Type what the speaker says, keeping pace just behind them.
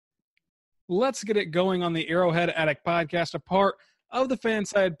Let's get it going on the Arrowhead Addict podcast, a part of the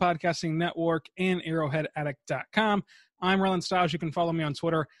Fanside Podcasting Network and arrowheadaddict.com. I'm Rylan Stiles. You can follow me on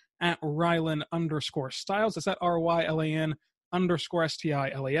Twitter at Rylan_Stiles. That's at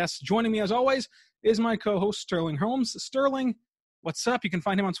RYLAN_STILAS. Joining me, as always, is my co-host, Sterling Holmes. Sterling, what's up? You can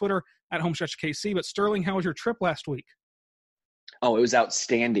find him on Twitter at HomestretchKC. But Sterling, how was your trip last week? Oh, it was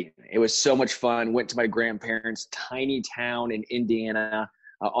outstanding. It was so much fun. Went to my grandparents' tiny town in Indiana.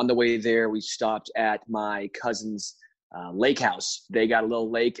 On the way there, we stopped at my cousin's lake house. They got a little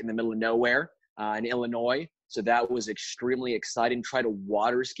lake in the middle of nowhere in Illinois. So that was extremely exciting. Tried to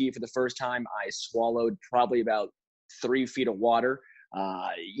water ski for the first time. I swallowed probably about 3 feet of water.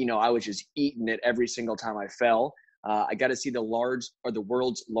 I was just eating it every single time I fell. I got to see the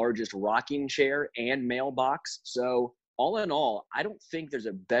world's largest rocking chair and mailbox. So all in all, I don't think there's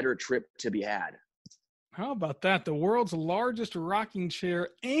a better trip to be had. How about that? The world's largest rocking chair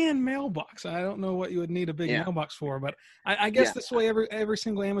and mailbox. I don't know what you would need a big mailbox for, but I guess this way every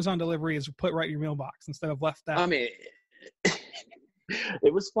single Amazon delivery is put right in your mailbox instead of left out. I mean,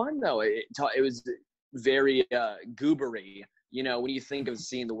 it was fun, though. It was very goobery. You know, when you think of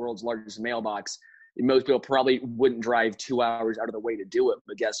seeing the world's largest mailbox, most people probably wouldn't drive 2 hours out of the way to do it.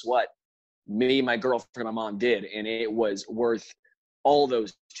 But guess what? Me, my girlfriend, my mom did, and it was worth all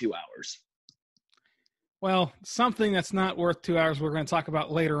those 2 hours. Well, something that's not worth 2 hours we're going to talk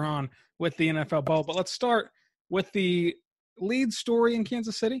about later on with the NFL Bowl. But let's start with the lead story in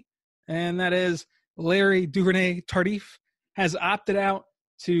Kansas City, and that is Larry Duvernay-Tardif has opted out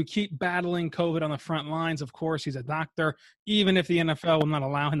to keep battling COVID on the front lines. Of course, he's a doctor. Even if the NFL will not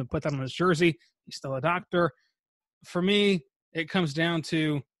allow him to put that on his jersey, he's still a doctor. For me, it comes down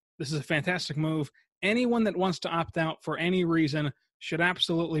to this is a fantastic move. Anyone that wants to opt out for any reason should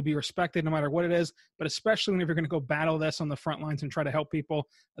absolutely be respected no matter what it is, but especially whenever you're going to go battle this on the front lines and try to help people,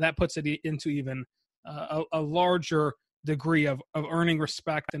 that puts it into even a larger degree of earning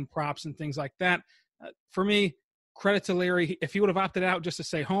respect and props and things like that. For me, credit to Larry. If he would have opted out just to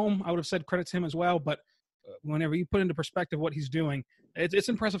stay home, I would have said credit to him as well, but whenever you put into perspective what he's doing, it's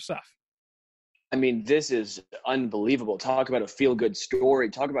impressive stuff. I mean, this is unbelievable. Talk about a feel-good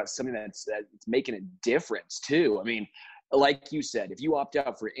story. Talk about something that's making a difference, too. I mean, like you said, if you opt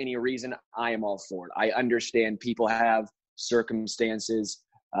out for any reason, I am all for it. I understand people have circumstances,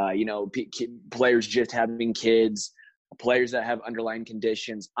 players just having kids, players that have underlying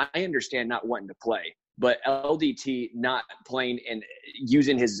conditions. I understand not wanting to play. But LDT not playing and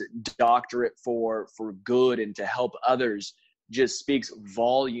using his doctorate for good and to help others just speaks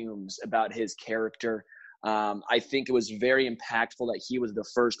volumes about his character. I think it was very impactful that he was the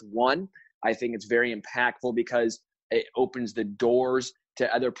first one. I think it's very impactful because it opens the doors to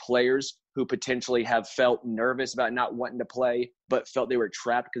other players who potentially have felt nervous about not wanting to play, but felt they were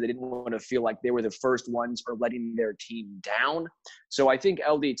trapped because they didn't want to feel like they were the first ones or letting their team down. So I think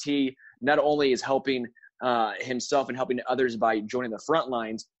LDT not only is helping himself and helping others by joining the front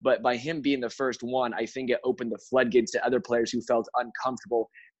lines, but by him being the first one, I think it opened the floodgates to other players who felt uncomfortable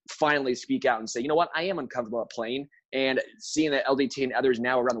finally speak out and say, you know what, I am uncomfortable at playing. And seeing that LDT and others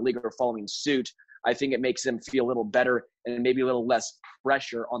now around the league are following suit, I think it makes them feel a little better and maybe a little less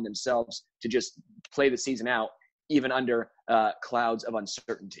pressure on themselves to just play the season out, even under clouds of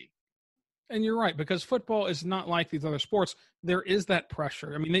uncertainty. And you're right, because football is not like these other sports. There is that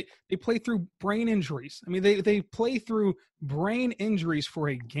pressure. I mean, they play through brain injuries. I mean, they play through brain injuries for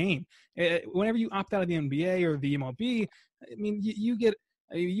a game. Whenever you opt out of the NBA or the MLB, I mean, you get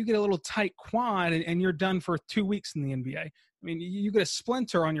a little tight quad and you're done for 2 weeks in the NBA. I mean, you get a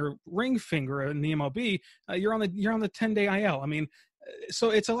splinter on your ring finger in the MLB, you're on the 10-day IL. I mean, so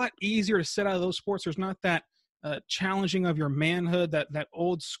it's a lot easier to sit out of those sports. There's not that challenging of your manhood, that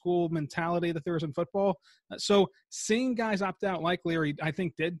old school mentality that there is in football. So seeing guys opt out like Larry, I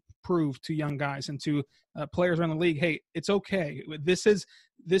think did prove to young guys and to players around the league, hey, it's okay. This is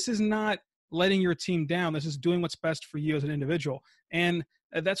not letting your team down. This is doing what's best for you as an individual. And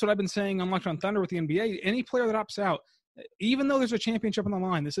that's what I've been saying on Locked on Thunder with the NBA. Any player that opts out, even though there's a championship on the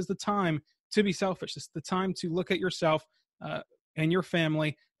line, this is the time to be selfish. This is the time to look at yourself and your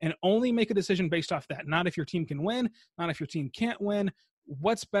family and only make a decision based off that. Not if your team can win, not if your team can't win.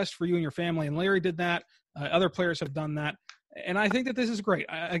 What's best for you and your family? And Larry did that. Other players have done that. And I think that this is great.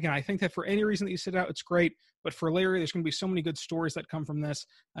 Again, I think that for any reason that you sit out, it's great. But for Larry, there's going to be so many good stories that come from this.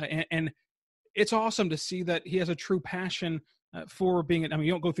 And it's awesome to see that he has a true passion for being – I mean,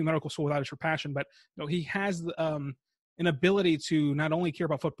 you don't go through medical school without a true passion, but he has an ability to not only care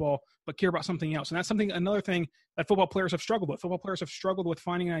about football, but care about something else. And that's another thing that football players have struggled with. Football players have struggled with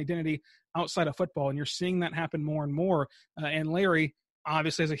finding an identity outside of football, and you're seeing that happen more and more. And Larry,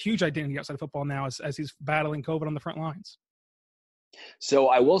 obviously has a huge identity outside of football now as he's battling COVID on the front lines. So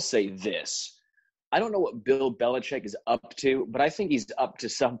I will say this. I don't know what Bill Belichick is up to, but I think he's up to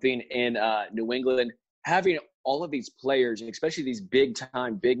something in New England. Having all of these players, especially these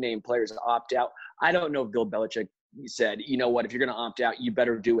big-time, big-name players, opt out. I don't know if Bill Belichick said, you know what, if you're going to opt out, you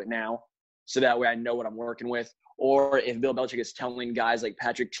better do it now so that way I know what I'm working with. Or if Bill Belichick is telling guys like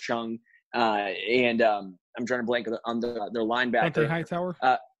Patrick Chung and I'm trying to blank on their linebacker. Dante Hightower?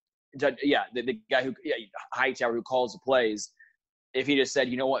 The guy Hightower who calls the plays. If he just said,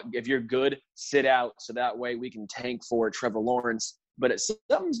 you know what, if you're good, sit out so that way we can tank for Trevor Lawrence. But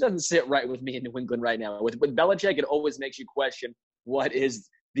something doesn't sit right with me in New England right now. With Belichick, it always makes you question what is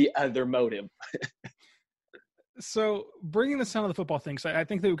the other motive. So bringing this down to the football thing, so I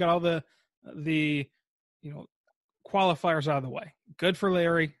think that we've got all the qualifiers out of the way. Good for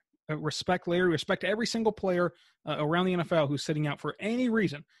Larry. Respect Larry. Respect every single player around the NFL who's sitting out for any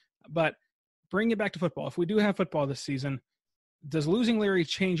reason. But bring it back to football. If we do have football this season, does losing Larry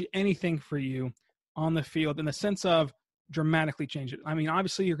change anything for you on the field in the sense of dramatically change it? I mean,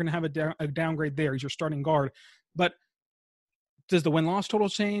 obviously you're going to have a downgrade there. He's your starting guard. But does the win-loss total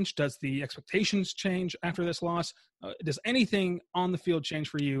change? Does the expectations change after this loss? Does anything on the field change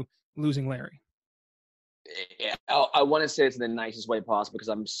for you losing Larry? I want to say it's in the nicest way possible because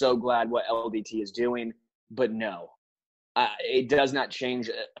I'm so glad what LDT is doing. But no, it does not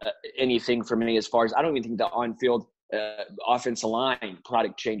change anything for me as far as I don't even think the on-field offensive line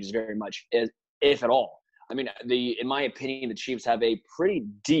product changes very much, if at all. I mean, in my opinion, the Chiefs have a pretty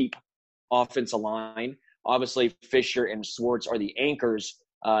deep offensive line. Obviously, Fisher and Swartz are the anchors,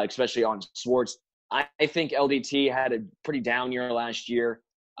 especially on Swartz. I think LDT had a pretty down year last year.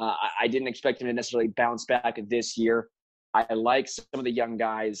 I didn't expect him to necessarily bounce back this year. I like some of the young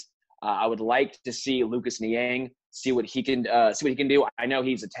guys. I would like to see Lucas Niang see what he can do. I know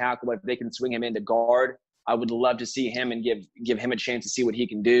he's a tackle, but if they can swing him into guard, I would love to see him and give him a chance to see what he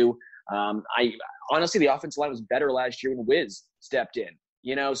can do. I honestly, the offensive line was better last year when Wiz stepped in.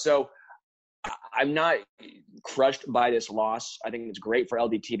 So I'm not crushed by this loss. I think it's great for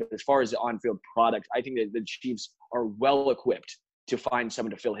LDT, but as far as the on-field product, I think that the Chiefs are well equipped to find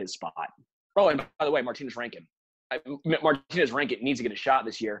someone to fill his spot. Oh, and by the way, Martinez Rankin needs to get a shot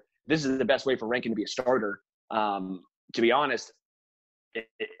this year. This is the best way for Rankin to be a starter. To be honest,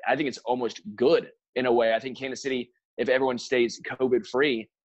 I think it's almost good in a way. I think Kansas City, if everyone stays COVID-free,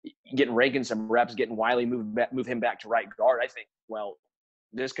 getting Rankin some reps, getting Wiley move him back to right guard, I think, well,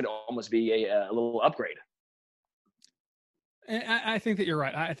 this could almost be a little upgrade. I think that you're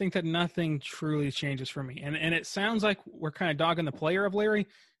right. I think that nothing truly changes for me. And it sounds like we're kind of dogging the player of Larry.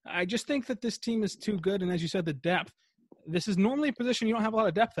 I just think that this team is too good. And as you said, the depth. This is normally a position you don't have a lot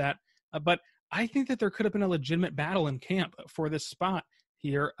of depth at. But I think that there could have been a legitimate battle in camp for this spot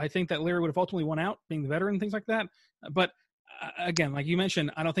here. I think that Larry would have ultimately won out, being the veteran and things like that. But again, like you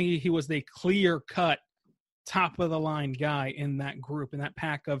mentioned, I don't think he was the clear-cut top-of-the-line guy in that group, in that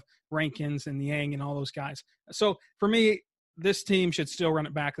pack of Rankins and Yang and all those guys. So for me, this team should still run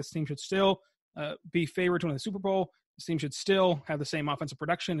it back. This team should still be favored to win the Super Bowl. This team should still have the same offensive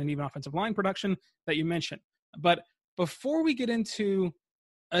production and even offensive line production that you mentioned. But before we get into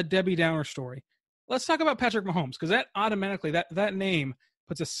a Debbie Downer story, let's talk about Patrick Mahomes, because that automatically, that name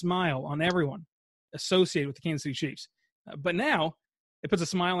puts a smile on everyone associated with the Kansas City Chiefs. But now it puts a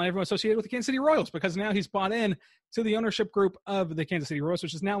smile on everyone associated with the Kansas City Royals, because now he's bought in to the ownership group of the Kansas City Royals,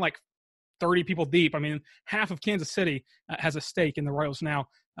 which is now like 30 people deep. I mean, half of Kansas City has a stake in the Royals now.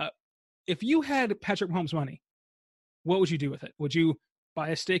 If you had Patrick Mahomes' money, what would you do with it? Would you buy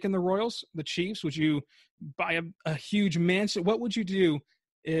a stake in the Royals, the Chiefs? Would you buy a huge mansion? What would you do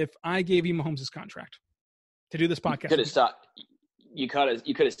if I gave you Mahomes' contract to do this podcast? Could have stopped. You could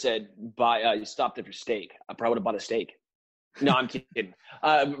have said you stopped at your steak. I probably would have bought a steak. No, I'm kidding.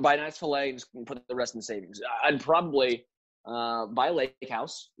 Buy a nice filet and put the rest in savings. I'd probably buy a lake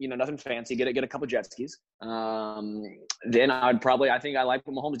house. Nothing fancy. Get a couple jet skis. Then I think I like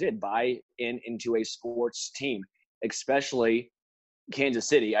what Mahomes did. Buy into a sports team, especially Kansas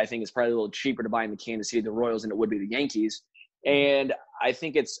City. I think it's probably a little cheaper to buy into Kansas City, the Royals, than it would be the Yankees. And I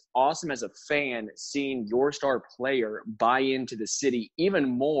think it's awesome as a fan seeing your star player buy into the city even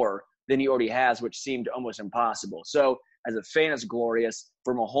more than he already has, which seemed almost impossible. So as a fan, it's glorious.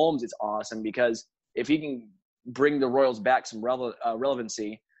 For Mahomes, it's awesome because if he can bring the Royals back some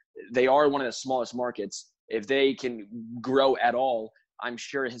relevancy, they are one of the smallest markets. If they can grow at all, I'm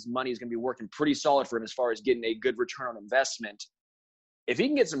sure his money is going to be working pretty solid for him as far as getting a good return on investment. If he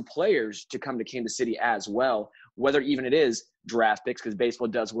can get some players to come to Kansas City as well, whether even it is draft picks, because baseball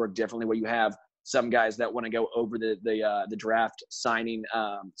does work differently, where you have some guys that want to go over the draft signing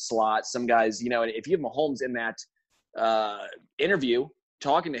slot. Some guys, if you have Mahomes in that interview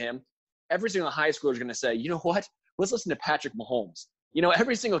talking to him, every single high schooler is going to say, you know what? Let's listen to Patrick Mahomes.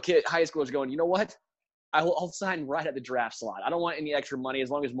 Every single high schooler is going, you know what? I'll sign right at the draft slot. I don't want any extra money as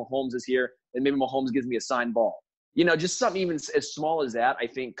long as Mahomes is here, and maybe Mahomes gives me a signed ball. Just something even as small as that, I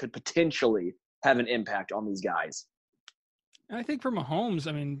think, could potentially have an impact on these guys. And I think for Mahomes,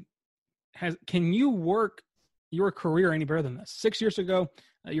 I mean, can you work your career any better than this? 6 years ago,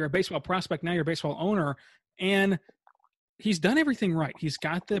 you're a baseball prospect. Now you're a baseball owner, and he's done everything right. He's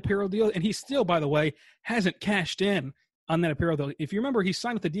got the apparel deal, and he still, by the way, hasn't cashed in on that apparel deal. If you remember, he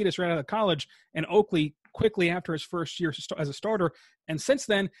signed with Adidas right out of college and Oakley quickly after his first year as a starter, and since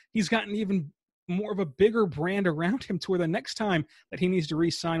then, he's gotten even more of a bigger brand around him to where the next time that he needs to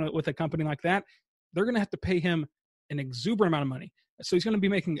re-sign with a company like that, they're going to have to pay him an exuberant amount of money. So he's going to be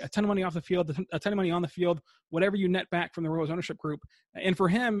making a ton of money off the field, a ton of money on the field, whatever you net back from the Royals ownership group. And for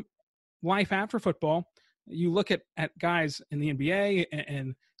him, life after football, you look at guys in the NBA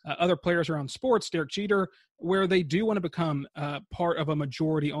and other players around sports, Derek Jeter, where they do want to become part of a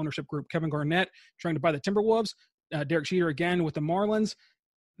majority ownership group. Kevin Garnett trying to buy the Timberwolves, Derek Jeter again with the Marlins.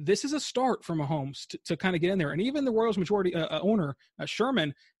 This is a start for Mahomes to kind of get in there. And even the Royals majority owner,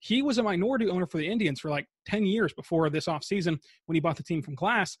 Sherman, he was a minority owner for the Indians for like 10 years before this offseason when he bought the team from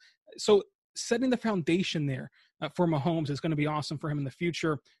Glass. So setting the foundation there for Mahomes is going to be awesome for him in the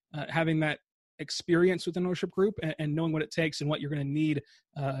future, having that experience with an ownership group and knowing what it takes and what you're going to need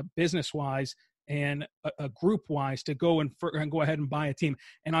business-wise and a group-wise to go and go ahead and buy a team.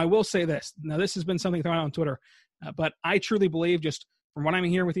 And I will say this. Now, this has been something thrown out on Twitter, but I truly believe, just from what I'm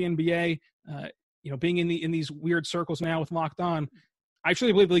hearing with the NBA, being in these weird circles now with Locked On, I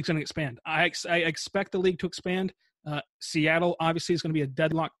truly believe the league's going to expand. I expect the league to expand. Seattle, obviously, is going to be a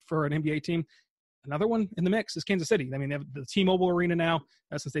deadlock for an NBA team. Another one in the mix is Kansas City. I mean, they have the T-Mobile Arena now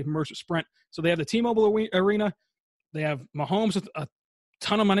since they've merged with Sprint. So they have the T-Mobile Arena. They have Mahomes with a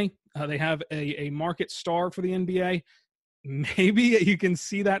ton of money. They have a market star for the NBA. Maybe you can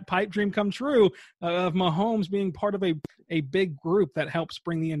see that pipe dream come true of Mahomes being part of a big group that helps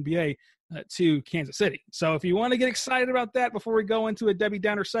bring the NBA to Kansas City. So if you want to get excited about that before we go into a Debbie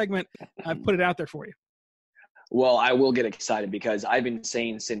Downer segment, I've put it out there for you. Well, I will get excited because I've been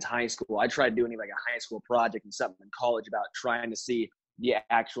saying since high school, I tried doing like a high school project and something in college about trying to see the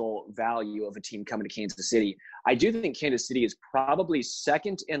actual value of a team coming to Kansas City. I do think Kansas City is probably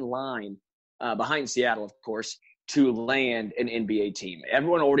second in line behind Seattle, of course, to land an NBA team.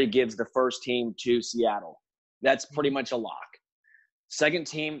 Everyone already gives the first team to Seattle. That's pretty much a lock. Second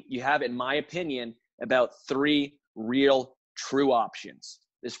team, you have, in my opinion, about three real true options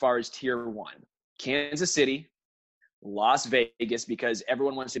as far as tier one. Kansas City, Las Vegas, because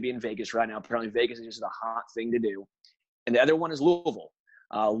everyone wants to be in Vegas right now. Apparently Vegas is just a hot thing to do. And the other one is Louisville.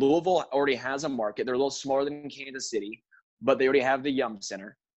 Louisville already has a market. They're a little smaller than Kansas City, but they already have the Yum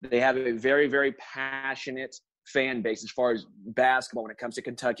Center. They have a very, very passionate fan base as far as basketball when it comes to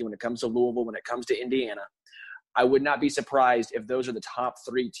Kentucky, when it comes to Louisville, when it comes to Indiana. I would not be surprised if those are the top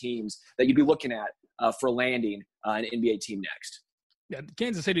three teams that you'd be looking at for landing an NBA team next. Yeah,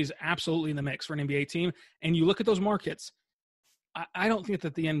 Kansas City is absolutely in the mix for an NBA team. And you look at those markets, I don't think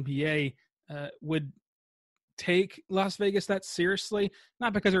that the NBA would take Las Vegas that seriously,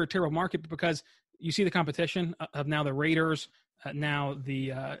 not because they're a terrible market, but because you see the competition of now the Raiders, now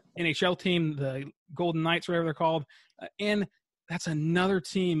the NHL team, the Golden Knights, whatever they're called, and that's another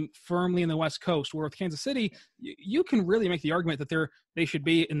team firmly in the West Coast, where with Kansas City, you can really make the argument that they should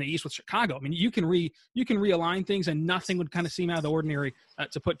be in the East with Chicago. I mean, you can realign things, and nothing would kind of seem out of the ordinary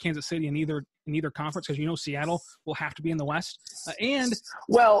to put Kansas City in either conference, because Seattle will have to be in the West. Even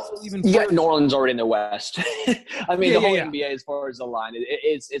you got New Orleans already in the West. I mean, the whole NBA as far as the line,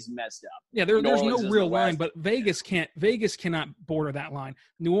 it's messed up. Yeah, there's no real line, but Vegas cannot border that line.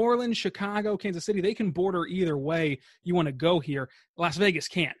 New Orleans, Chicago, Kansas City, they can border either way you want to go here. Las Vegas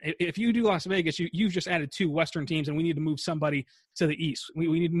can't. If you do Las Vegas, you've just added two Western teams, and we need to move somebody to the East. We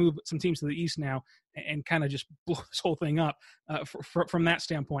need to move some teams to the East now and kind of just blow this whole thing up from that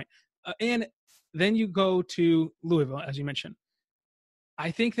standpoint. And then you go to Louisville, as you mentioned.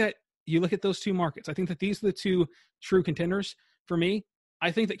 I think that you look at those two markets. I think that these are the two true contenders for me.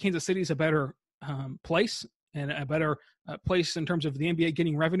 I think that Kansas City is a better place and a better place in terms of the NBA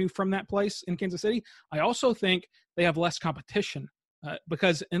getting revenue from that place in Kansas City. I also think they have less competition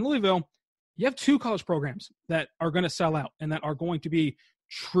because in Louisville, you have two college programs that are going to sell out and that are going to be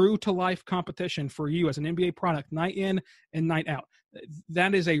true to life competition for you as an NBA product, night in and night out.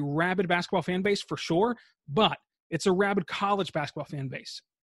 That is a rabid basketball fan base for sure, but it's a rabid college basketball fan base.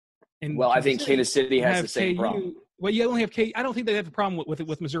 in Well, I Kansas think City, Kansas City you has have the same problem. KU. Well, you only have KU. I don't think they have a problem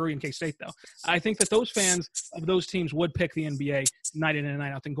with Missouri and K-State, though. I think that those fans of those teams would pick the NBA night in and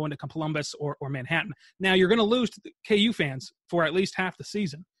night out than going to Columbus or Manhattan. Now, you're going to lose to the KU fans for at least half the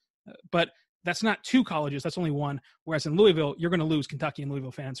season, but that's not two colleges. That's only one. Whereas in Louisville, you're going to lose Kentucky and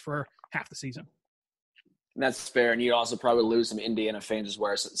Louisville fans for half the season. And that's fair. And you'd also probably lose some Indiana fans as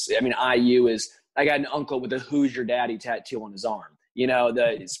well. I mean, IU is – I got an uncle with a Hoosier Daddy tattoo on his arm. You know,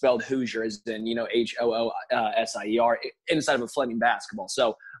 the spelled Hoosier is in, you know, HOOSIER inside of a Fleming basketball.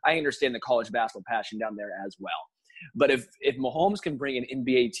 So I understand the college basketball passion down there as well. But if Mahomes can bring an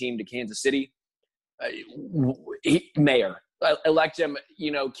NBA team to Kansas City, mayor, elect him,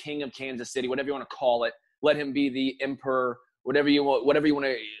 you know, king of Kansas City, whatever you want to call it. Let him be the emperor, whatever you want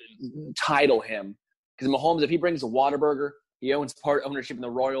to title him. Because Mahomes, if he brings a Whataburger, he owns part ownership in the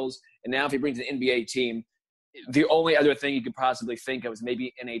Royals, and now if he brings an NBA team, the only other thing you could possibly think of is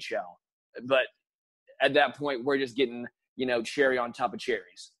maybe NHL. But at that point, we're just getting, you know, cherry on top of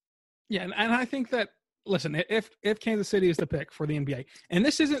cherries. Yeah, and I think that, listen, if Kansas City is the pick for the NBA, and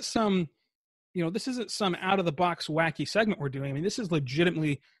this isn't some out-of-the-box wacky segment we're doing. I mean, this is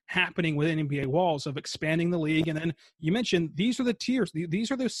legitimately happening within NBA walls of expanding the league. And then you mentioned these are the tiers.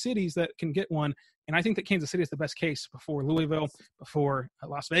 These are those cities that can get one. And I think that Kansas City is the best case before Louisville, before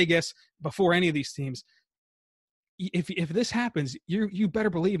Las Vegas, before any of these teams. If this happens, you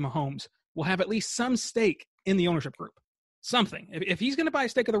better believe Mahomes will have at least some stake in the ownership group. Something. If he's going to buy a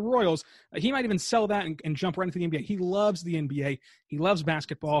stake of the Royals, he might even sell that and jump right into the NBA. He loves the NBA. He loves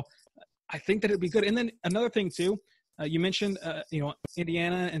basketball. I think that it'd be good. And then another thing too, you mentioned,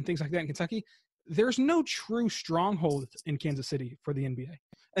 Indiana and things like that in Kentucky. There's no true stronghold in Kansas City for the NBA.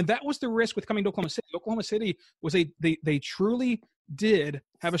 And that was the risk with coming to Oklahoma City. Oklahoma City was they truly did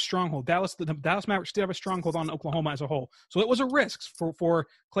have a stronghold. The Dallas Mavericks did have a stronghold on Oklahoma as a whole. So it was a risk for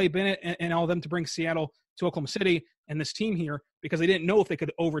Clay Bennett and all of them to bring Seattle to Oklahoma City and this team here because they didn't know if they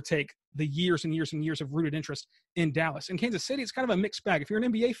could overtake the years and years and years of rooted interest in Dallas. In Kansas City, it's kind of a mixed bag. If you're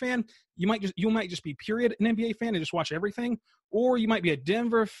an NBA fan, you might just be period an NBA fan and just watch everything, or you might be a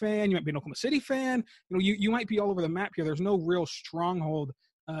Denver fan, you might be an Oklahoma City fan. You might be all over the map here. There's no real stronghold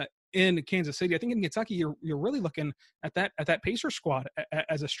in Kansas City. I think in Kentucky, you're really looking at that Pacer squad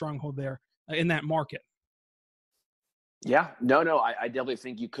as a stronghold there in that market. Yeah, no, I definitely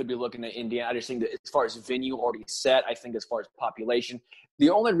think you could be looking at Indiana. I just think that as far as venue already set, I think as far as population, the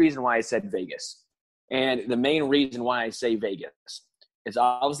only reason why I said Vegas, and the main reason why I say Vegas, is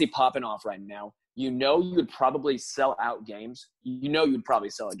obviously popping off right now. You would probably sell out games. You'd probably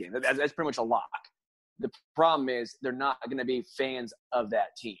sell a game. That's pretty much a lock. The problem is they're not going to be fans of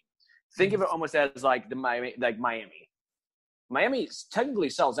that team. Think of it almost as like Miami. Miami technically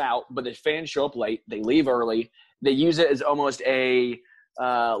sells out, but the fans show up late. They leave early. They use it as almost a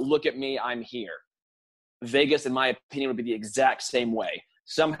look at me, I'm here. Vegas, in my opinion, would be the exact same way.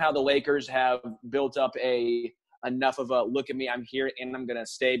 Somehow the Lakers have built up enough of a look at me, I'm here, and I'm going to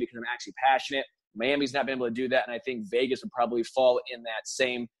stay because I'm actually passionate. Miami's not been able to do that, and I think Vegas would probably fall in that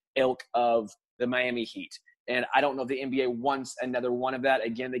same ilk of the Miami Heat. And I don't know if the NBA wants another one of that.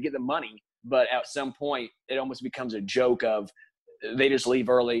 Again, they get the money, but at some point it almost becomes a joke of they just leave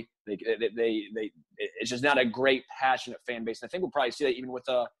early. It's just not a great, passionate fan base. And I think we'll probably see that even with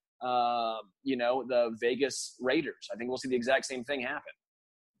the Vegas Raiders. I think we'll see the exact same thing happen.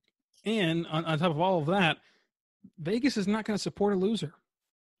 And on top of all of that, Vegas is not going to support a loser.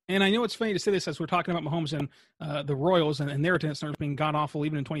 And I know it's funny to say this as we're talking about Mahomes and the Royals and their attendance numbers being god-awful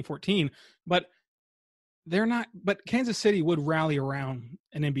even in 2014, but they're not. But Kansas City would rally around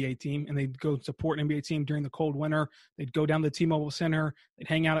an NBA team, and they'd go support an NBA team during the cold winter. They'd go down to the T-Mobile Center. They'd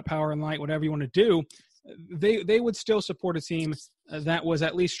hang out at Power and Light, whatever you want to do. They would still support a team that was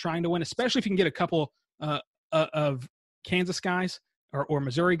at least trying to win, especially if you can get a couple of Kansas guys or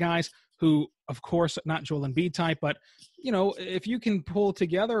Missouri guys who, of course, not Joel Embiid type, but if you can pull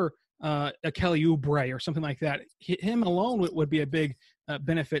together a Kelly Oubre or something like that, him alone would be a big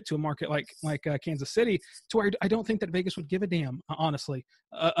benefit to a market like Kansas City, to where I don't think that Vegas would give a damn, honestly,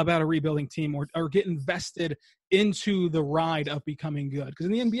 about a rebuilding team or get invested into the ride of becoming good. Because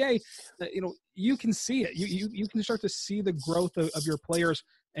in the NBA, you can see it. You can start to see the growth of your players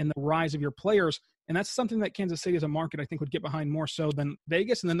and the rise of your players. And that's something that Kansas City as a market, I think, would get behind more so than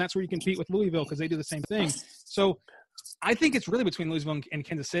Vegas. And then that's where you compete with Louisville because they do the same thing. So I think it's really between Louisville and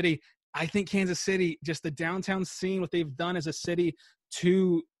Kansas City. I think Kansas City, just the downtown scene, what they've done as a city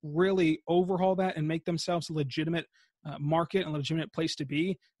to really overhaul that and make themselves a legitimate market and a legitimate place to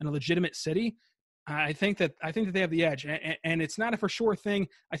be and a legitimate city. I think that they have the edge, and it's not a for sure thing.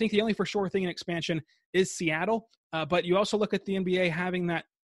 I think the only for sure thing in expansion is Seattle. But you also look at the NBA having that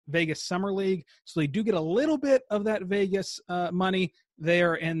Vegas Summer League. So they do get a little bit of that Vegas money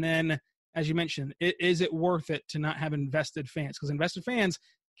there. And then, as you mentioned, is it worth it to not have invested fans? Because invested fans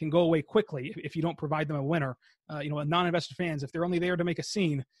can go away quickly if you don't provide them a winner. Non-invested fans, if they're only there to make a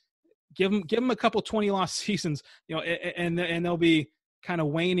scene, give them a couple 20-loss seasons, and they'll be kind of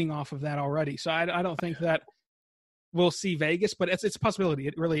waning off of that already. So I don't think that we'll see Vegas, but it's a possibility.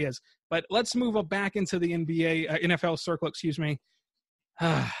 It really is. But let's move up back into the NFL circle, excuse me.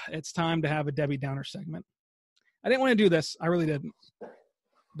 It's time to have a Debbie Downer segment. I didn't want to do this. I really didn't.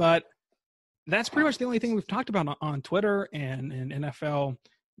 But that's pretty much the only thing we've talked about on Twitter and NFL,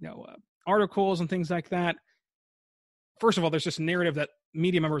 articles and things like that. First of all, there's this narrative that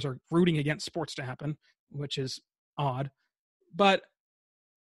media members are rooting against sports to happen, which is odd. But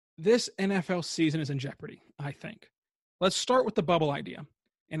this NFL season is in jeopardy, I think. Let's start with the bubble idea.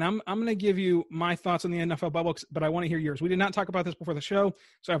 And I'm going to give you my thoughts on the NFL bubble, but I want to hear yours. We did not talk about this before the show,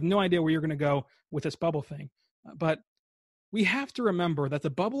 so I have no idea where you're going to go with this bubble thing. But we have to remember that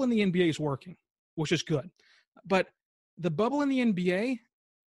the bubble in the NBA is working, which is good. But the bubble in the NBA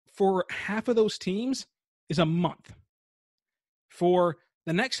for half of those teams is a month. For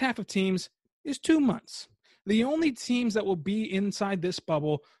the next half of teams is 2 months. The only teams that will be inside this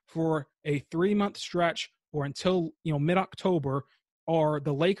bubble for a 3-month stretch or until mid-October are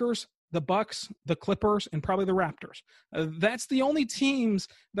the Lakers, the Bucks, the Clippers, and probably the Raptors. That's the only teams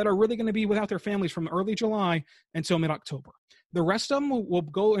that are really going to be without their families from early July until mid-October. The rest of them will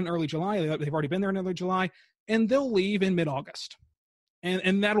go in early July. They've already been there in early July, and they'll leave in mid-August.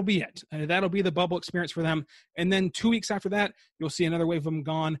 And that'll be it. That'll be the bubble experience for them. And then 2 weeks after that, you'll see another wave of them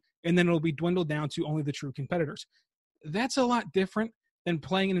gone, and then it'll be dwindled down to only the true competitors. That's a lot different than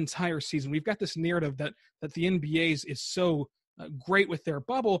playing an entire season. We've got this narrative that the NBA is so great with their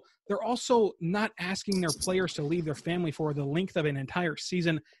bubble. They're also not asking their players to leave their family for the length of an entire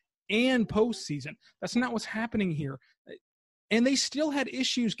season and postseason. That's not what's happening here. And they still had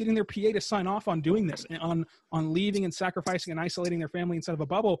issues getting their PA to sign off on doing this, on leaving and sacrificing and isolating their family inside of a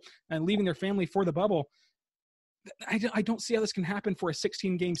bubble and leaving their family for the bubble. I don't see how this can happen for a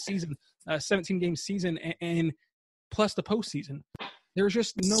 16-game season, 17-game season, and plus the postseason. There's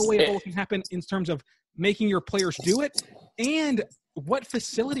just no way a bubble can happen in terms of making your players do it, and what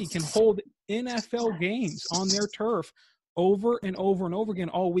facility can hold NFL games on their turf over and over and over again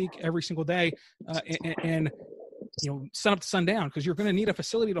all week, every single day, and sun up to sundown, because you're going to need a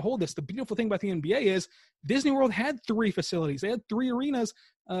facility to hold this. The beautiful thing about the NBA is Disney World had 3 facilities. They had 3 arenas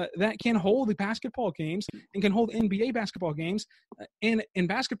that can hold the basketball games and can hold NBA basketball games. And in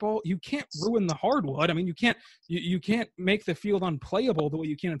basketball, you can't ruin the hardwood. I mean, you can't make the field unplayable the way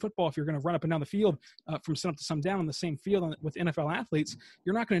you can in football. If you're going to run up and down the field from sun up to sundown on the same field with NFL athletes,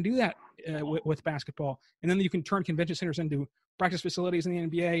 you're not going to do that with basketball. And then you can turn convention centers into practice facilities in the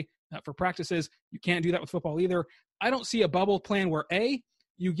NBA for practices. You can't do that with football either. I don't see a bubble plan where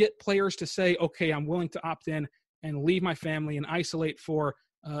you get players to say, okay, I'm willing to opt in and leave my family and isolate for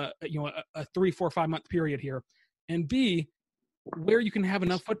a 3, 4, 5 month period here, and B, where you can have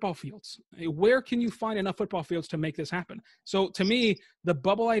enough football fields. Where can you find enough football fields to make this happen? So to me, the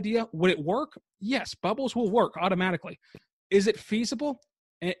bubble idea, would it work? Yes, bubbles will work automatically. Is it feasible?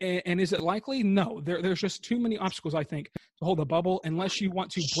 And is it likely? No, there's just too many obstacles, I think, to hold a bubble unless you want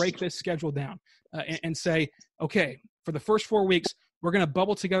to break this schedule down and say, okay, for the first 4 weeks, we're going to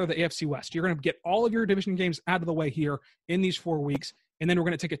bubble together the AFC West. You're going to get all of your division games out of the way here in these 4 weeks. And then we're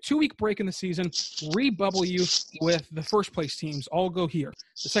going to take a 2-week break in the season, re-bubble you with the first place teams all go here.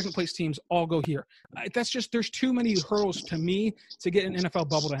 The second place teams all go here. There's too many hurdles to me to get an NFL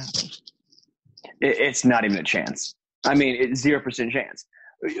bubble to happen. It's not even a chance. I mean, it's 0% chance.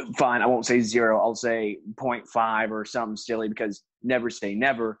 Fine, I won't say 0. I'll say 0.5 or something silly, because never say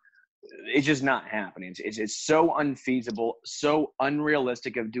never. It's just not happening. It's so unfeasible, so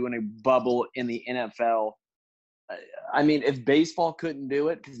unrealistic of doing a bubble in the NFL. I mean, if baseball couldn't do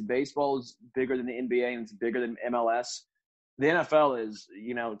it, because baseball is bigger than the NBA and it's bigger than MLS, the NFL is,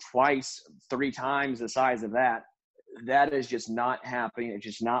 2, 3 times the size of that. That is just not happening. It's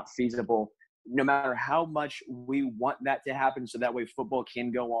just not feasible. No matter how much we want that to happen so that way football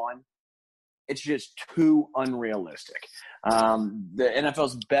can go on, it's just too unrealistic. The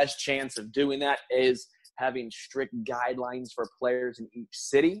NFL's best chance of doing that is having strict guidelines for players in each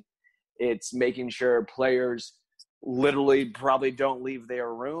city. It's making sure players literally probably don't leave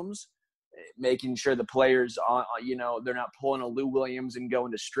their rooms, making sure the players, they're not pulling a Lou Williams and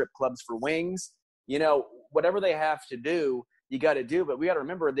going to strip clubs for wings. Whatever they have to do, you got to do. But we got to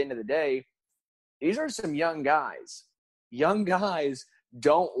remember, at the end of the day, these are some young guys. Young guys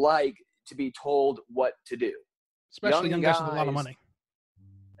don't like to be told what to do. Especially young guys with a lot of money.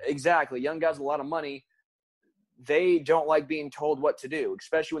 Exactly. Young guys with a lot of money, they don't like being told what to do,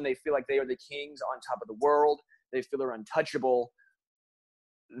 especially when they feel like they are the kings on top of the world. They feel they're untouchable.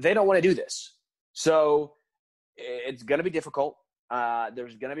 They don't want to do this. So it's going to be difficult.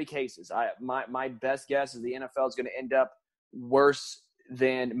 There's going to be cases. My best guess is the NFL is going to end up worse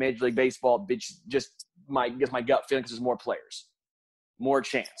than Major League Baseball. Just my gut feeling, because there's more players, more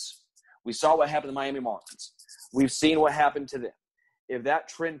chance. We saw what happened to the Miami Marlins. We've seen what happened to them. If that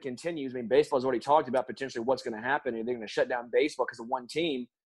trend continues, I mean, baseball has already talked about potentially what's going to happen, and they're going to shut down baseball because of one team.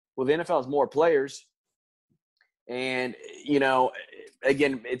 Well, the NFL has more players. And,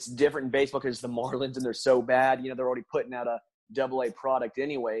 again, it's different in baseball because the Marlins, and they're so bad. They're already putting out a AA product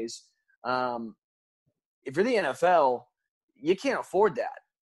anyways. If you're the NFL, you can't afford that.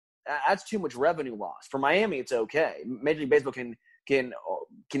 That's too much revenue loss. For Miami, it's okay. Major League Baseball can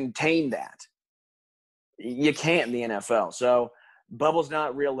contain that. You can't in the NFL. So bubble's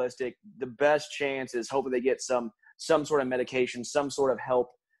not realistic. The best chance is hoping they get some sort of medication, some sort of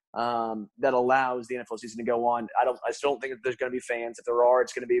help that allows the NFL season to go on. I still don't think that there's going to be fans. If there are,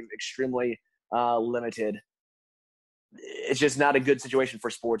 it's going to be extremely limited. It's just not a good situation for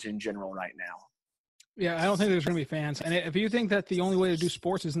sports in general right now. Yeah, I don't think there's going to be fans. And if you think that the only way to do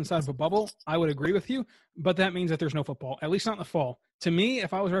sports is inside of a bubble, I would agree with you. But that means that there's no football, at least not in the fall. To me,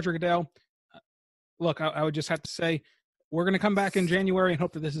 if I was Roger Goodell, look, I would just have to say we're going to come back in January and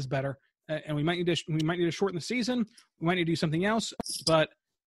hope that this is better. And we might need to shorten the season. We might need to do something else. But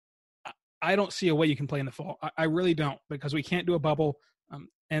I don't see a way you can play in the fall. I really don't, because we can't do a bubble.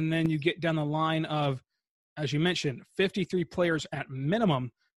 And then you get down the line of, as you mentioned, 53 players at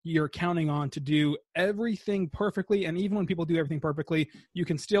minimum you're counting on to do everything perfectly. And even when people do everything perfectly, you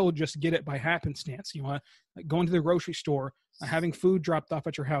can still just get it by happenstance. Going to the grocery store, having food dropped off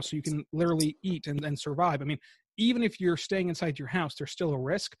at your house so you can literally eat and survive. I mean, even if you're staying inside your house, there's still a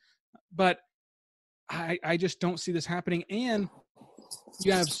risk. But I just don't see this happening. And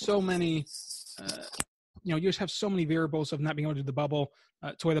you have so many, you just have so many variables of not being able to do the bubble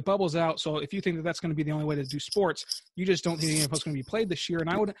to where the bubble's out. So if you think that that's going to be the only way to do sports, you just don't think the NFL is going to be played this year. And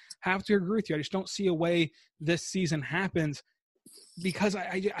I would have to agree with you. I just don't see a way this season happens, because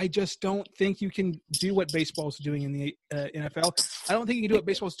I just don't think you can do what baseball is doing in the NFL. I don't think you can do what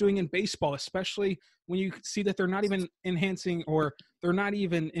baseball is doing in baseball, especially when you see that they're not even enhancing, or they're not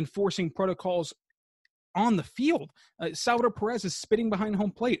even enforcing protocols on the field. Salvador Perez is spitting behind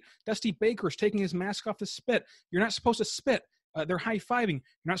home plate. Dusty Baker's taking his mask off to spit. You're not supposed to spit. They're high-fiving. You're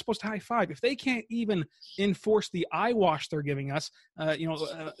not supposed to high-five. If they can't even enforce the eye wash they're giving us,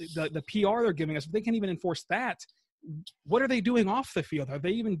 the PR they're giving us, if they can't even enforce that, what are they doing off the field? Are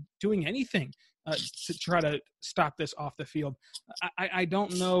they even doing anything to try to stop this off the field? I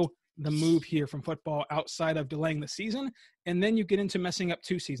don't know the move here from football outside of delaying the season. And then you get into messing up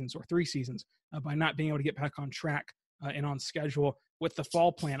 2 seasons or 3 seasons by not being able to get back on track and on schedule with the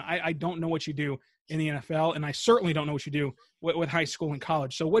fall plan. I don't know what you do in the NFL, and I certainly don't know what you do with high school and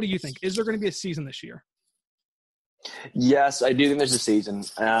college. So what do you think? Is there going to be a season this year? Yes, I do think there's a season.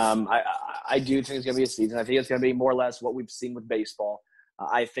 I do think it's going to be a season. I think it's going to be more or less what we've seen with baseball.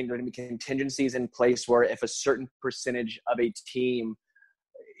 I think there are going to be contingencies in place where if a certain percentage of a team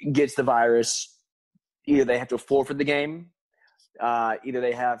gets the virus, either they have to forfeit the game, either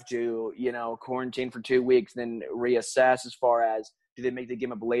they have to, quarantine for 2 weeks, then reassess as far as do they make the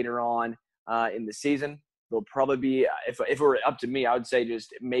game up later on in the season. There'll probably be, if it were up to me, I would say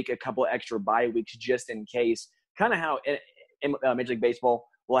just make a couple extra bye weeks just in case. Kind of how in Major League Baseball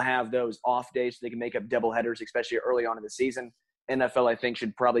will have those off days so they can make up double headers, especially early on in the season. NFL, I think,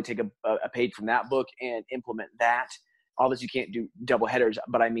 should probably take a page from that book and implement that. Obviously, you can't do double headers,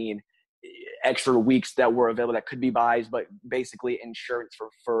 but I mean extra weeks that were available that could be buys, but basically insurance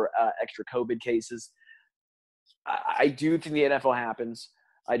for extra COVID cases. I do think the NFL happens.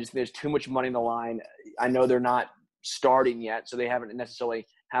 I just think there's too much money in the line. I know they're not starting yet, so they haven't necessarily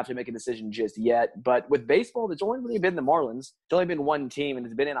have to make a decision just yet. But with baseball, there's only really been the Marlins. It's only been one team, and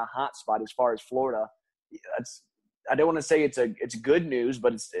it's been in a hot spot as far as Florida. I don't want to say it's good news,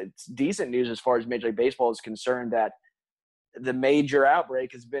 but it's decent news as far as Major League Baseball is concerned, that the major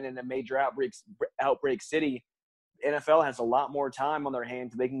outbreak has been in a major outbreak city. NFL has a lot more time on their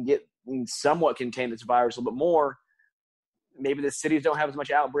hands. They can somewhat contain this virus a little bit more. Maybe the cities don't have as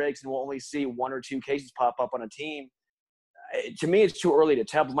much outbreaks, and we'll only see 1 or 2 cases pop up on a team. To me, it's too early to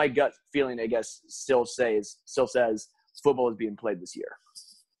tell, but my gut feeling, I guess, still says football is being played this year.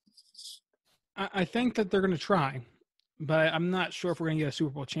 I think that they're going to try, but I'm not sure if we're going to get a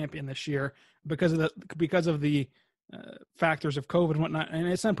Super Bowl champion this year because of the factors of COVID and whatnot. And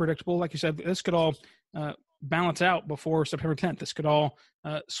it's unpredictable. Like you said, this could all balance out before September 10th. This could all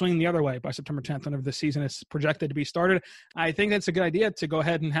swing the other way by September 10th whenever the season is projected to be started. I think that's a good idea to go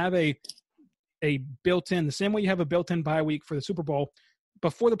ahead and have a built-in, the same way you have a built-in bye week for the Super Bowl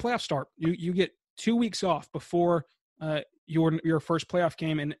before the playoffs start. You get 2 weeks off before your first playoff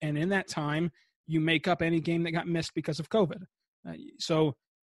game, and in that time you make up any game that got missed because of COVID. So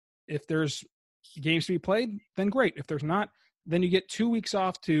if there's games to be played, then great. If there's not, then you get 2 weeks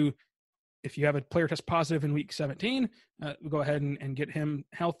off to, if you have a player test positive in week 17, go ahead and get him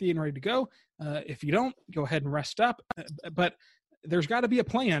healthy and ready to go. If you don't, go ahead and rest up. But there's got to be a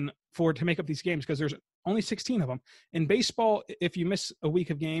plan to make up these games, because there's only 16 of them. In baseball, if you miss a week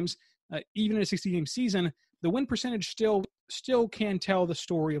of games, even in a 60-game season, the win percentage still can tell the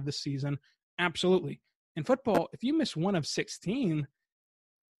story of the season. Absolutely. In football, if you miss one of 16,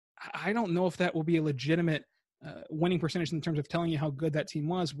 I don't know if that will be a legitimate winning percentage in terms of telling you how good that team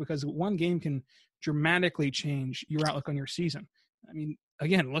was, because one game can dramatically change your outlook on your season. I mean,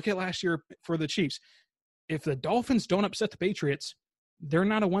 again, look at last year for the Chiefs. If the Dolphins don't upset the Patriots, they're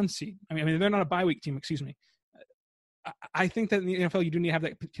not a 1 seed. I mean, they're not a bye week team, excuse me. I think that in the NFL, you do need to have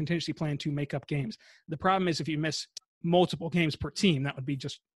that contingency plan to make up games. The problem is if you miss multiple games per team, that would be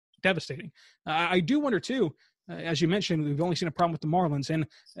just devastating. I do wonder, too, as you mentioned, we've only seen a problem with the Marlins, and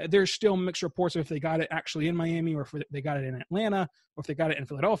there's still mixed reports of if they got it actually in Miami, or if they got it in Atlanta, or if they got it in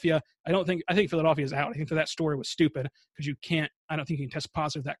Philadelphia. I think Philadelphia is out. I think that story was stupid, because I don't think you can test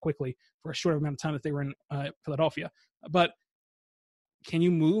positive that quickly for a short amount of time that they were in Philadelphia. But can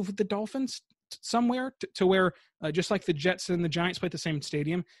you move the Dolphins somewhere to where, just like the Jets and the Giants play at the same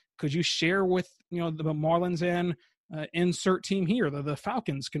stadium, could you share with the Marlins and insert team here? The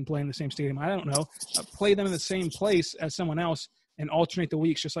Falcons can play in the same stadium. I don't know. Play them in the same place as someone else and alternate the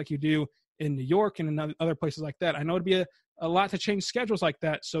weeks, just like you do in New York and in other places like that. I know it'd be a lot to change schedules like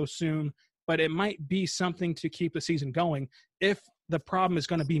that so soon, but it might be something to keep the season going if the problem is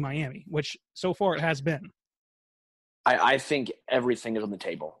going to be Miami, which so far it has been. I think everything is on the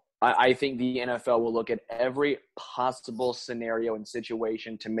table. I think the NFL will look at every possible scenario and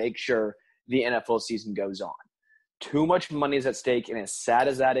situation to make sure the NFL season goes on. Too much money is at stake, and as sad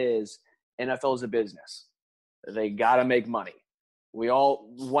as that is, NFL is a business. They got to make money. We all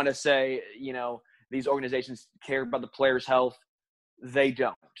want to say, these organizations care about the players' health. They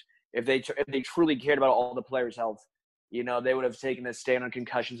don't. If they truly cared about all the players' health, they would have taken a stand on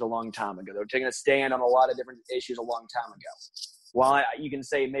concussions a long time ago. They were taking a stand on a lot of different issues a long time ago. While you can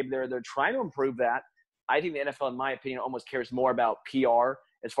say maybe they're trying to improve that, I think the NFL, in my opinion, almost cares more about PR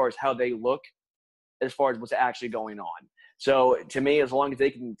as far as how they look, as far as what's actually going on. So to me, as long as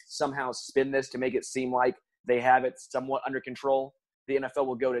they can somehow spin this to make it seem like they have it somewhat under control, the NFL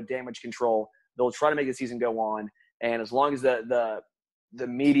will go to damage control. They'll try to make the season go on. And as long as the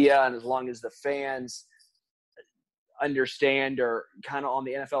media and as long as the fans understand or kind of on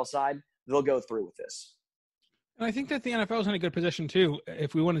the NFL side, they'll go through with this. And I think that the NFL is in a good position too.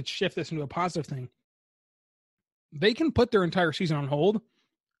 If we want to shift this into a positive thing, they can put their entire season on hold.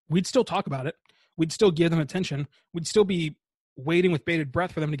 We'd still talk about it. We'd still give them attention. We'd still be waiting with bated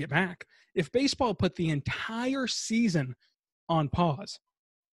breath for them to get back. If baseball put the entire season on pause,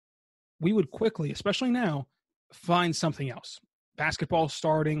 we would quickly, especially now, find something else. Basketball is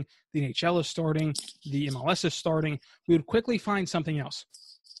starting, the NHL is starting, the MLS is starting. We would quickly find something else.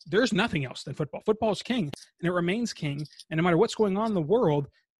 There's nothing else than football. Football is king, and it remains king. And no matter what's going on in the world,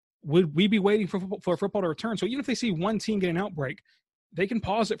 would we be waiting for football to return? So even if they see one team get an outbreak, they can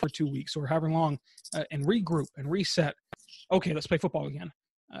pause it for 2 weeks or however long and regroup and reset. Okay, let's play football again.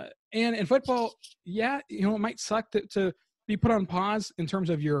 And in football, it might suck to be put on pause in terms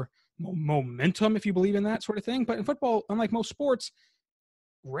of your momentum, if you believe in that sort of thing. But in football, unlike most sports,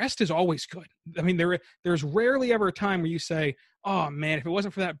 rest is always good. I mean, there's rarely ever a time where you say, "Oh man, if it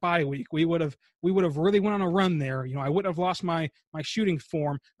wasn't for that bye week, we would have really went on a run there. I wouldn't have lost my shooting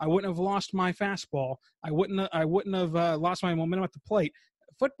form. I wouldn't have lost my fastball. I wouldn't have lost my momentum at the plate."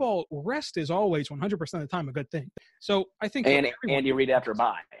 Football rest is always 100% of the time a good thing. So I think Andy Reid after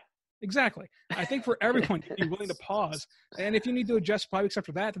bye. Exactly. I think for everyone to be willing to pause, and if you need to adjust 5 weeks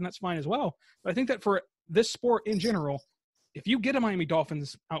after that, then that's fine as well. But I think that for this sport in general, if you get a Miami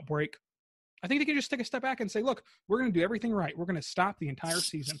Dolphins outbreak, I think they can just take a step back and say, look, we're going to do everything right. We're going to stop the entire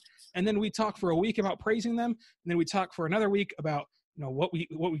season. And then we talk for a week about praising them. And then we talk for another week about what we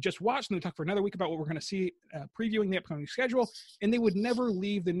just watched. And we talk for another week about what we're going to see previewing the upcoming schedule. And they would never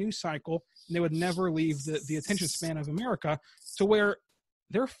leave the news cycle. And they would never leave the attention span of America to where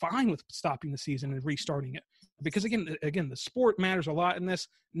they're fine with stopping the season and restarting it. because again, the sport matters a lot in this,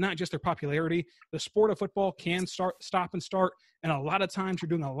 not just their popularity. The sport of football can stop and start, and a lot of times you're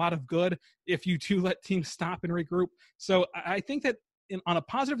doing a lot of good if you do let teams stop and regroup. So I think that on a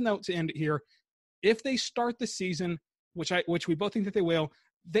positive note to end it here, if they start the season, which we both think that they will,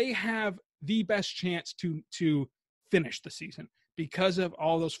 they have the best chance to finish the season because of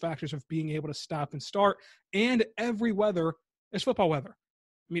all those factors of being able to stop and start. And every weather is football weather.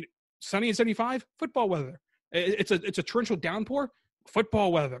 I mean, sunny and 75, football weather. It's a torrential downpour,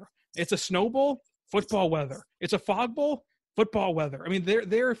 football weather. It's a snow bowl, football weather. It's a fog bowl, football weather. I mean,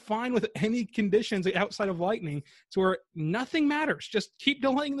 they're fine with any conditions outside of lightning, to where nothing matters. Just keep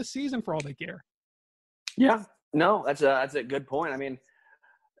delaying the season for all they care. Yeah, no, that's a good point. I mean,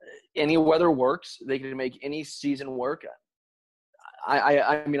 any weather works. They can make any season work.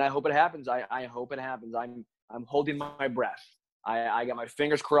 I mean, I hope it happens. I hope it happens. I'm holding my breath. I got my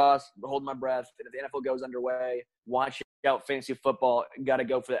fingers crossed, holding my breath. And if the NFL goes underway, watch out, fantasy football. Got to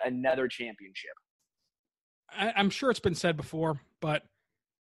go for another championship. I'm sure it's been said before, but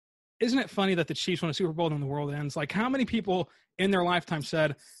isn't it funny that the Chiefs won a Super Bowl and then the world ends? Like, how many people in their lifetime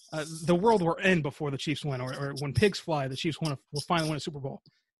said the world will end before the Chiefs win, or when pigs fly, the Chiefs will finally win a Super Bowl?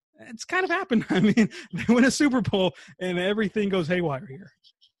 It's kind of happened. I mean, they win a Super Bowl and everything goes haywire here.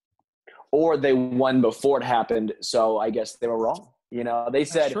 Or they won before it happened, so I guess they were wrong. You know, they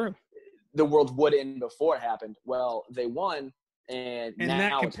said the world would end before it happened. Well, they won, and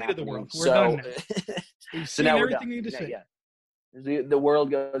now it's happening. The world. We're done now. We've seen now everything we need to see. Yeah. The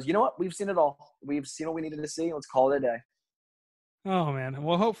world goes, you know what? We've seen it all. We've seen what we needed to see. Let's call it a day. Oh, man.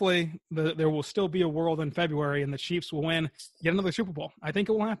 Well, hopefully there will still be a world in February and the Chiefs will win yet another Super Bowl. I think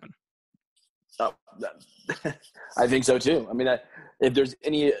it will happen. Oh, I think so, too. I mean, if there's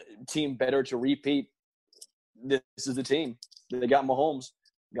any team better to repeat, this is the team. They got Mahomes,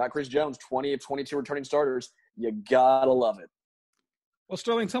 got Chris Jones, 20 of 22 returning starters. You got to love it. Well,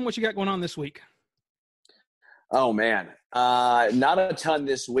 Sterling, tell me what you got going on this week. Oh, man. Not a ton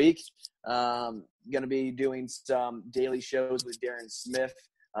this week. Going to be doing some daily shows with Darren Smith.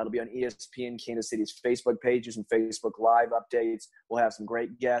 It'll be on ESPN Kansas City's Facebook page, some Facebook Live updates. We'll have some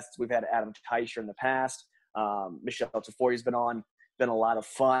great guests. We've had Adam Teicher in the past. Michelle Tafori's been on. Been a lot of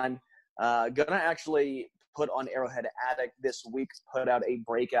fun. Gonna actually put on Arrowhead Addict this week, put out a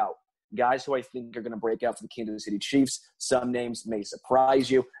breakout. Guys who I think are going to break out for the Kansas City Chiefs. Some names may surprise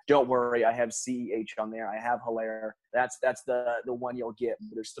you. Don't worry, I have CEH on there. I have Hilaire. That's the one you'll get.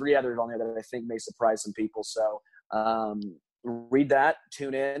 There's 3 others on there that I think may surprise some people. So read that,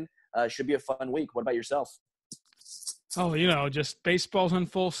 tune in. Should be a fun week. What about yourself? Oh, just baseball's in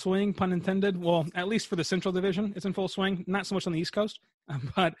full swing, pun intended. Well, at least for the Central Division, it's in full swing. Not so much on the East Coast,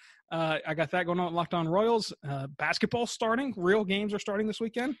 but I got that going on. Locked On Royals. Basketball starting. Real games are starting this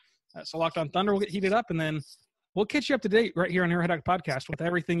weekend. So Locked On Thunder will get heated up, and then we'll catch you up to date right here on Arrowhead Podcast with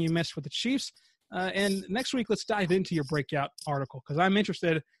everything you missed with the Chiefs. And next week, let's dive into your breakout article because I'm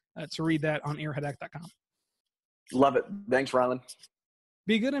interested to read that on arrowheadact.com. Love it. Thanks, Rylan.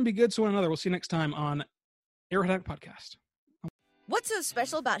 Be good and be good to one another. We'll see you next time on Arrowhead Podcast. What's so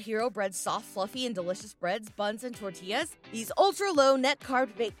special about Hero Bread's soft, fluffy, and delicious breads, buns, and tortillas? These ultra-low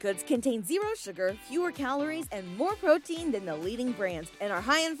net-carb baked goods contain 0 sugar, fewer calories, and more protein than the leading brands, and are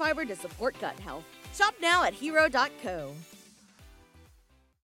high in fiber to support gut health. Shop now at hero.co.